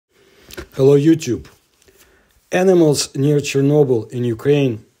Hello YouTube. Animals near Chernobyl in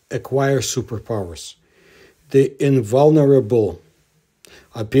Ukraine acquire superpowers. The invulnerable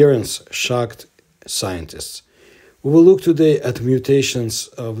appearance shocked scientists. We will look today at mutations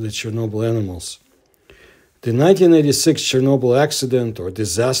of the Chernobyl animals. The 1986 Chernobyl accident or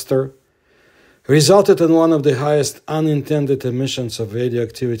disaster resulted in one of the highest unintended emissions of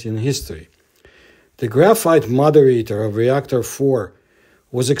radioactivity in history. The graphite moderator of reactor 4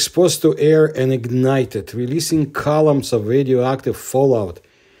 was exposed to air and ignited, releasing columns of radioactive fallout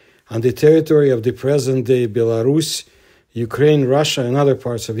on the territory of the present-day Belarus, Ukraine, Russia, and other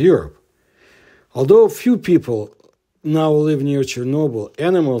parts of Europe. Although few people now live near Chernobyl,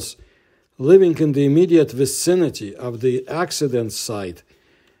 animals living in the immediate vicinity of the accident site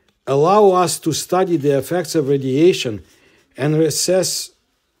allow us to study the effects of radiation and assess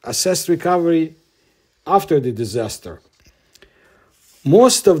recovery after the disaster.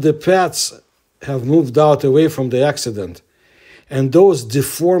 Most of the pets have moved out away from the accident, and those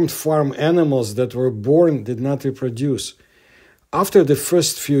deformed farm animals that were born did not reproduce. After the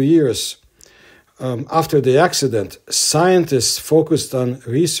first few years after the accident, scientists focused on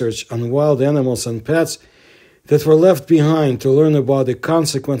research on wild animals and pets that were left behind to learn about the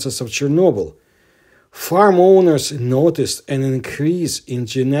consequences of Chernobyl. Farm owners noticed an increase in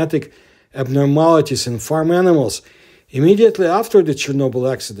genetic abnormalities in farm animals immediately after the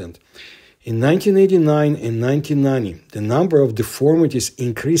Chernobyl accident. In 1989 and 1990, the number of deformities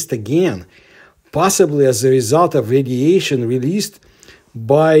increased again, possibly as a result of radiation released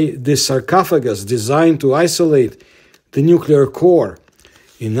by the sarcophagus designed to isolate the nuclear core.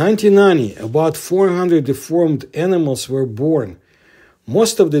 In 1990, about 400 deformed animals were born.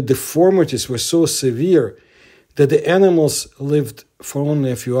 Most of the deformities were so severe that the animals lived for only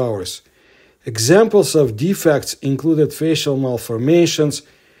a few hours. Examples of defects included facial malformations,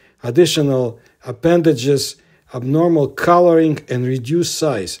 additional appendages, abnormal coloring, and reduced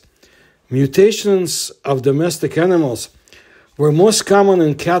size. Mutations of domestic animals were most common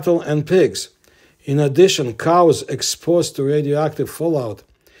in cattle and pigs. In addition, cows exposed to radioactive fallout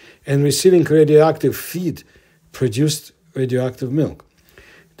and receiving radioactive feed produced radioactive milk.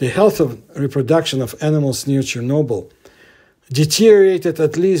 The health of reproduction of animals near Chernobyl deteriorated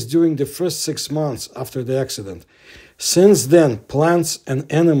at least during the first 6 months after the accident. Since then, plants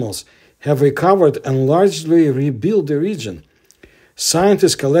and animals have recovered and largely rebuilt the region.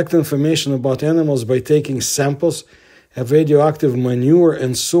 Scientists collect information about animals by taking samples of radioactive manure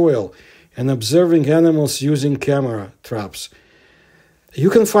and soil and observing animals using camera traps. You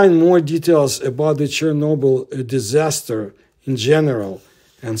can find more details about the Chernobyl disaster in general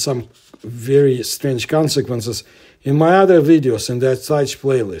and some very strange consequences in my other videos in that site's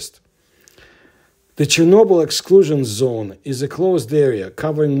playlist. The Chernobyl exclusion zone is a closed area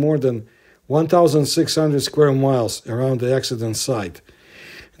covering more than 1,600 square miles around the accident site.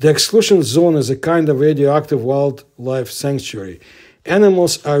 The exclusion zone is a kind of radioactive wildlife sanctuary.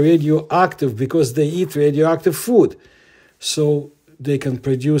 Animals are radioactive because they eat radioactive food, so they can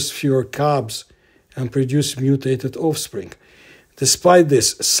produce fewer cubs and produce mutated offspring. Despite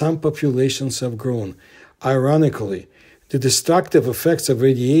this, some populations have grown. Ironically, the destructive effects of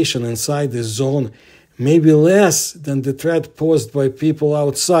radiation inside the zone may be less than the threat posed by people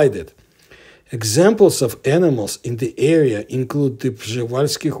outside it. Examples of animals in the area include the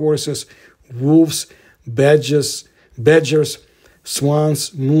Przewalski horses, wolves, badgers,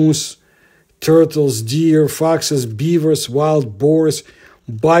 swans, moose, turtles, deer, foxes, beavers, wild boars,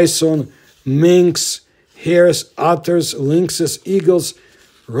 bison, minks, hares, otters, lynxes, eagles,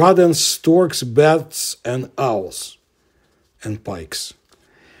 rodents, storks, bats, and owls, and pikes.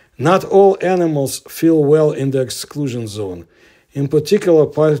 Not all animals feel well in the exclusion zone. In particular,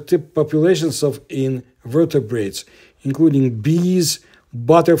 populations of invertebrates, including bees,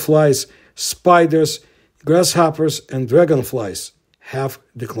 butterflies, spiders, grasshoppers, and dragonflies, have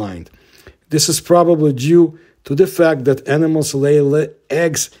declined. This is probably due to the fact that animals lay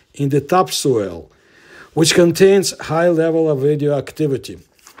eggs in the topsoil, which contains high level of radioactivity.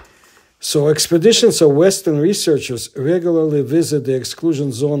 So expeditions of Western researchers regularly visit the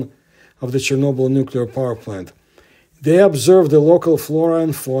exclusion zone of the Chernobyl nuclear power plant. They observe the local flora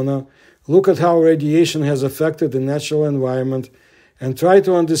and fauna, look at how radiation has affected the natural environment, and try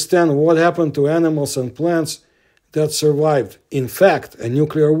to understand what happened to animals and plants that survived, in fact, a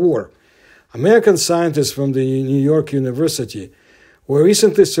nuclear war. American scientists from the New York University were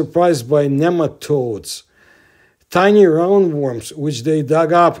recently surprised by nematodes, tiny roundworms which they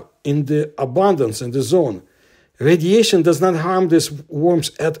dug up in the abundance in the zone. Radiation does not harm these worms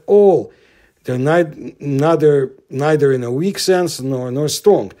at all. They're neither in a weak sense nor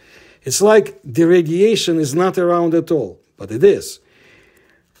strong. It's like the radiation is not around at all, but it is.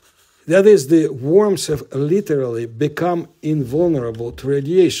 That is, the worms have literally become invulnerable to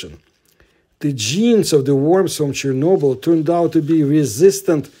radiation. The genes of the worms from Chernobyl turned out to be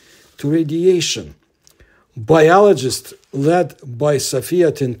resistant to radiation. Biologists led by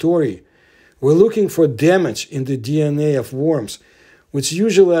Sofia Tintori were looking for damage in the DNA of worms, which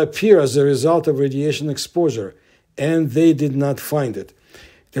usually appear as a result of radiation exposure, and they did not find it.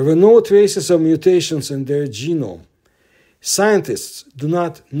 There were no traces of mutations in their genome. Scientists do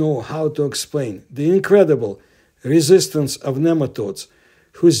not know how to explain the incredible resistance of nematodes,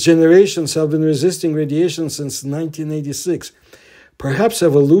 whose generations have been resisting radiation since 1986. Perhaps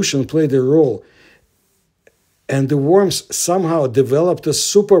evolution played a role, and the worms somehow developed a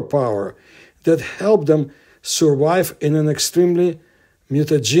superpower that helped them survive in an extremely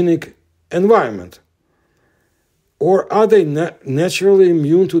mutagenic environment. Or are they naturally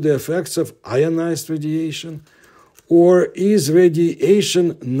immune to the effects of ionized radiation? Or is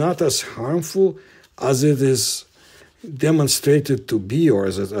radiation not as harmful as it is demonstrated to be, or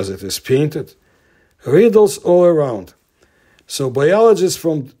as it is painted? Riddles all around. So biologists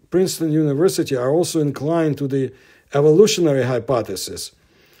from Princeton University are also inclined to the evolutionary hypothesis.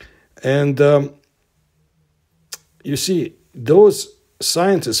 And you see, those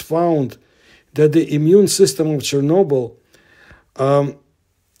scientists found that the immune system of Chernobyl,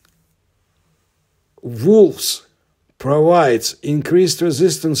 wolves, provides increased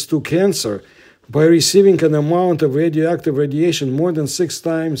resistance to cancer by receiving an amount of radioactive radiation more than 6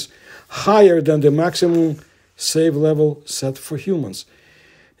 times higher than the maximum safe level set for humans.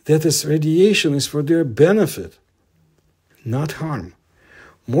 That is, radiation is for their benefit, not harm.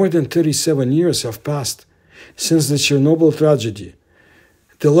 More than 37 years have passed since the Chernobyl tragedy,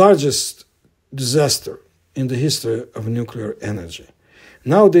 the largest disaster in the history of nuclear energy.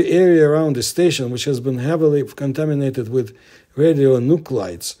 Now the area around the station, which has been heavily contaminated with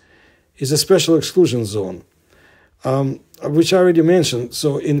radionuclides, is a special exclusion zone, which I already mentioned.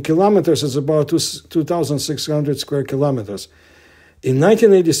 So in kilometers, it's about 2,600 square kilometers. In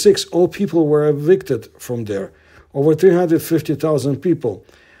 1986, all people were evicted from there, over 350,000 people,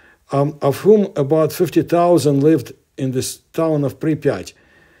 of whom about 50,000 lived in this town of Pripyat.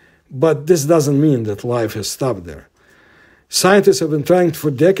 But this doesn't mean that life has stopped there. Scientists have been trying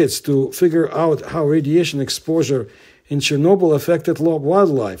for decades to figure out how radiation exposure in Chernobyl affected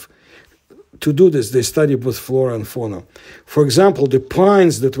wildlife. To do this, they studied both flora and fauna. For example, the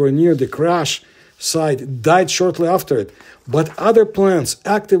pines that were near the crash site died shortly after it, but other plants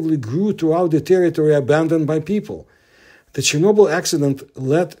actively grew throughout the territory abandoned by people. The Chernobyl accident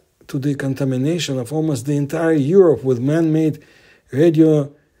led to the contamination of almost the entire Europe with man-made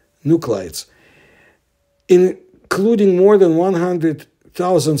radionuclides, including more than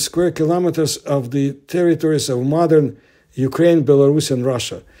 100,000 square kilometers of the territories of modern Ukraine, Belarus, and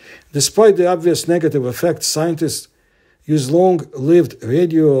Russia. Despite the obvious negative effects, scientists use long-lived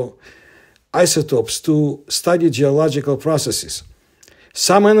radioisotopes to study geological processes.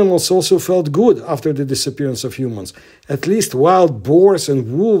 Some animals also felt good after the disappearance of humans. At least wild boars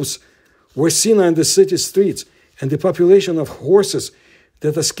and wolves were seen on the city streets, and the population of horses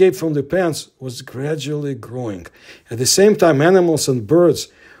that escaped from the pens was gradually growing. At the same time, animals and birds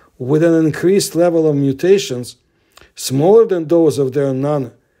with an increased level of mutations, smaller than those of their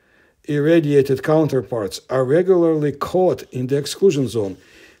non-irradiated counterparts, are regularly caught in the exclusion zone.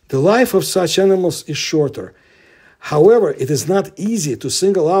 The life of such animals is shorter. However, it is not easy to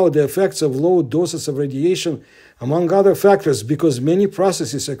single out the effects of low doses of radiation, among other factors, because many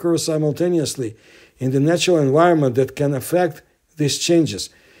processes occur simultaneously in the natural environment that can affect these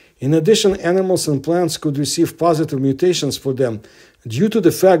changes. In addition, animals and plants could receive positive mutations for them due to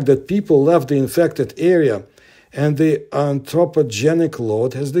the fact that people left the infected area and the anthropogenic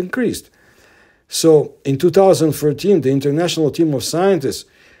load has increased. So, in 2013, the international team of scientists,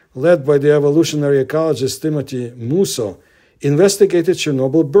 led by the evolutionary ecologist Timothy Musso, investigated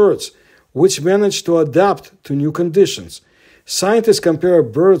Chernobyl birds, which managed to adapt to new conditions. Scientists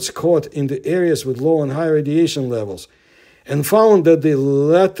compared birds caught in the areas with low and high radiation levels and found that the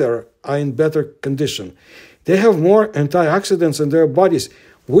latter are in better condition. They have more antioxidants in their bodies,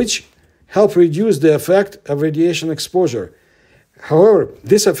 which help reduce the effect of radiation exposure. However,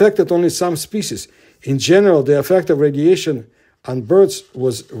 this affected only some species. In general, the effect of radiation on birds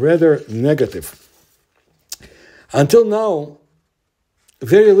was rather negative. Until now,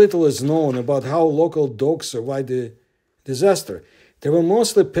 very little is known about how local dogs survived the disaster. There were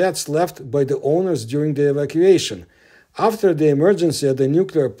mostly pets left by the owners during the evacuation. After the emergency at the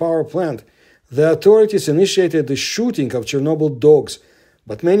nuclear power plant, the authorities initiated the shooting of Chernobyl dogs,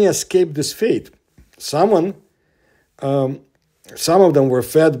 but many escaped this fate. Some of them were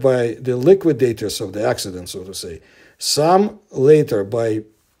fed by the liquidators of the accident, so to say. Some later by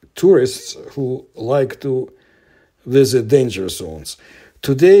tourists who like to visit danger zones.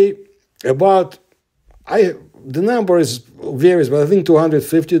 Today, the number varies, but I think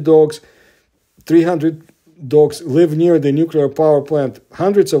 250 dogs, 300 dogs live near the nuclear power plant.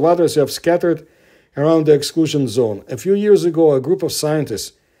 Hundreds of others have scattered around the exclusion zone. A few years ago, a group of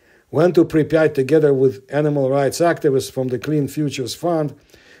scientists went to Pripyat together with animal rights activists from the Clean Futures Fund,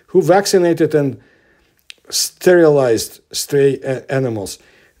 who vaccinated and sterilized stray animals.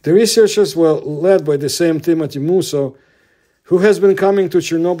 The researchers were led by the same Timothy Musso, who has been coming to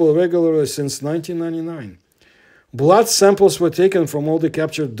Chernobyl regularly since 1999. Blood samples were taken from all the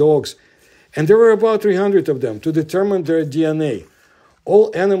captured dogs, and there were about 300 of them, to determine their DNA.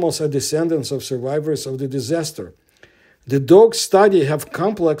 All animals are descendants of survivors of the disaster. The dog study have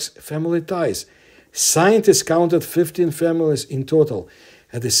complex family ties. Scientists counted 15 families in total.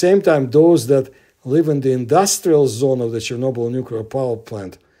 At the same time, those that live in the industrial zone of the Chernobyl nuclear power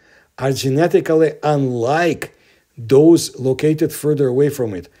plant are genetically unlike those located further away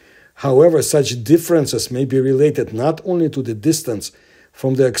from it. However, such differences may be related not only to the distance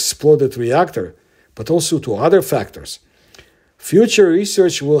from the exploded reactor, but also to other factors. Future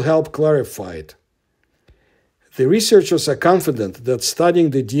research will help clarify it. The researchers are confident that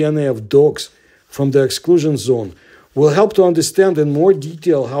studying the DNA of dogs from the exclusion zone will help to understand in more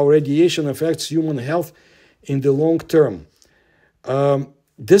detail how radiation affects human health in the long term.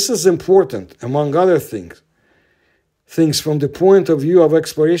 This is important, among other things from the point of view of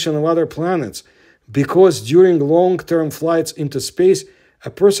exploration of other planets, because during long-term flights into space, a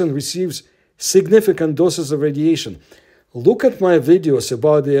person receives significant doses of radiation. Look at my videos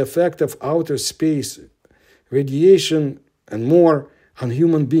about the effect of outer space, radiation, and more on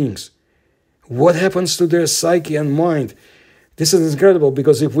human beings. What happens to their psyche and mind? This is incredible,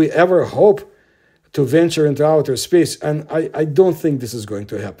 because if we ever hope to venture into outer space, and I don't think this is going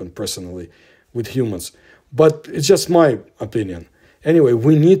to happen personally with humans, but it's just my opinion. Anyway,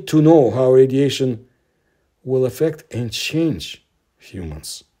 we need to know how radiation will affect and change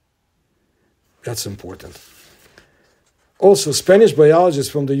humans. That's important. Also, Spanish biologists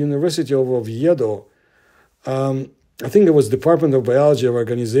from the University of Oviedo, I think it was Department of Biology of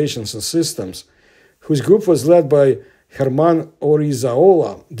Organizations and Systems, whose group was led by Germán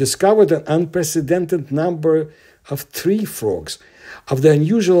Orizaola, discovered an unprecedented number of tree frogs of the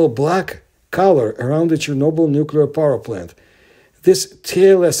unusual black color around the Chernobyl nuclear power plant. These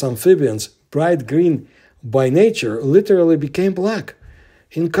tailless amphibians, bright green by nature, literally became black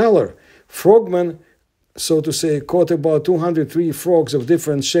in color. Frogmen, so to say, caught about 203 frogs of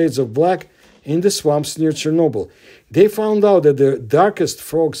different shades of black in the swamps near Chernobyl. They found out that the darkest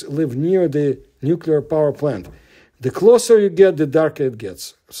frogs live near the nuclear power plant. The closer you get, the darker it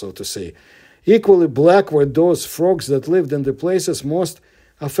gets, so to say. Equally black were those frogs that lived in the places most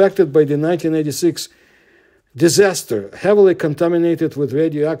affected by the 1986 disaster, heavily contaminated with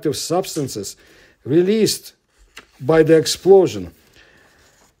radioactive substances released by the explosion.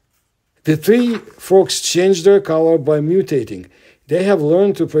 The tree frogs changed their color by mutating. They have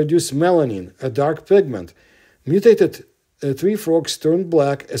learned to produce melanin, a dark pigment. Mutated tree frogs turned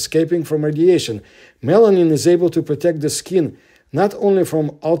black, escaping from radiation. Melanin is able to protect the skin not only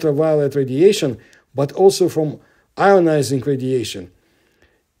from ultraviolet radiation, but also from ionizing radiation.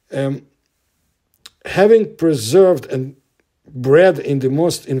 Having preserved and bred in the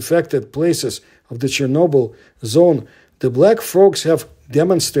most infected places of the Chernobyl zone, the black frogs have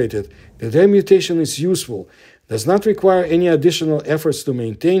demonstrated that their mutation is useful, does not require any additional efforts to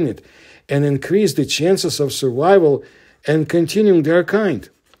maintain it, and increase the chances of survival and continuing their kind.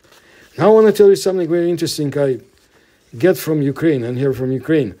 Now I want to tell you something very interesting I get from Ukraine and hear from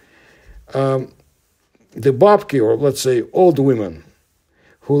Ukraine. The babki, or let's say old women,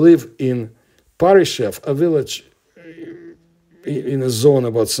 who live in Parishev, a village in a zone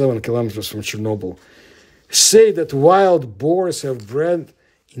about 7 kilometers from Chernobyl, say that wild boars have bred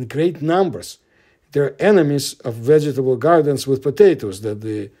in great numbers. They're enemies of vegetable gardens with potatoes that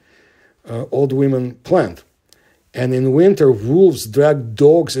the old women plant. And in winter, wolves drag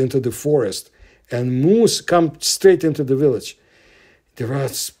dogs into the forest, and moose come straight into the village. There are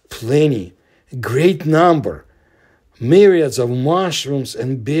plenty, great number, myriads of mushrooms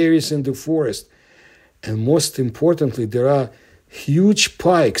and berries in the forest. And most importantly, there are huge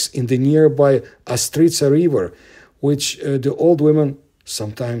pikes in the nearby Astritsa River, which the old women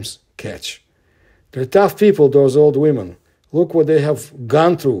sometimes catch. They're tough people, those old women. Look what they have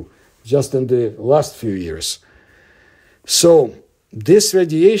gone through just in the last few years. So, this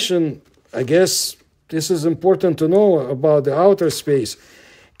radiation, I guess this is important to know about the outer space.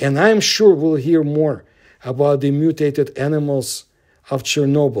 And I'm sure we'll hear more about the mutated animals of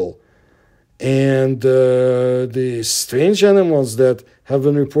Chernobyl and the strange animals that have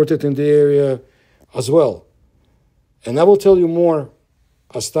been reported in the area as well. And I will tell you more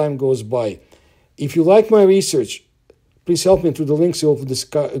as time goes by. If you like my research, please help me through the links you'll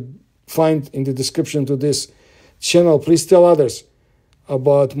find in the description to this channel. Please tell others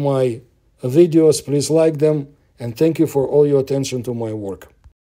about my videos. Please like them. And thank you for all your attention to my work.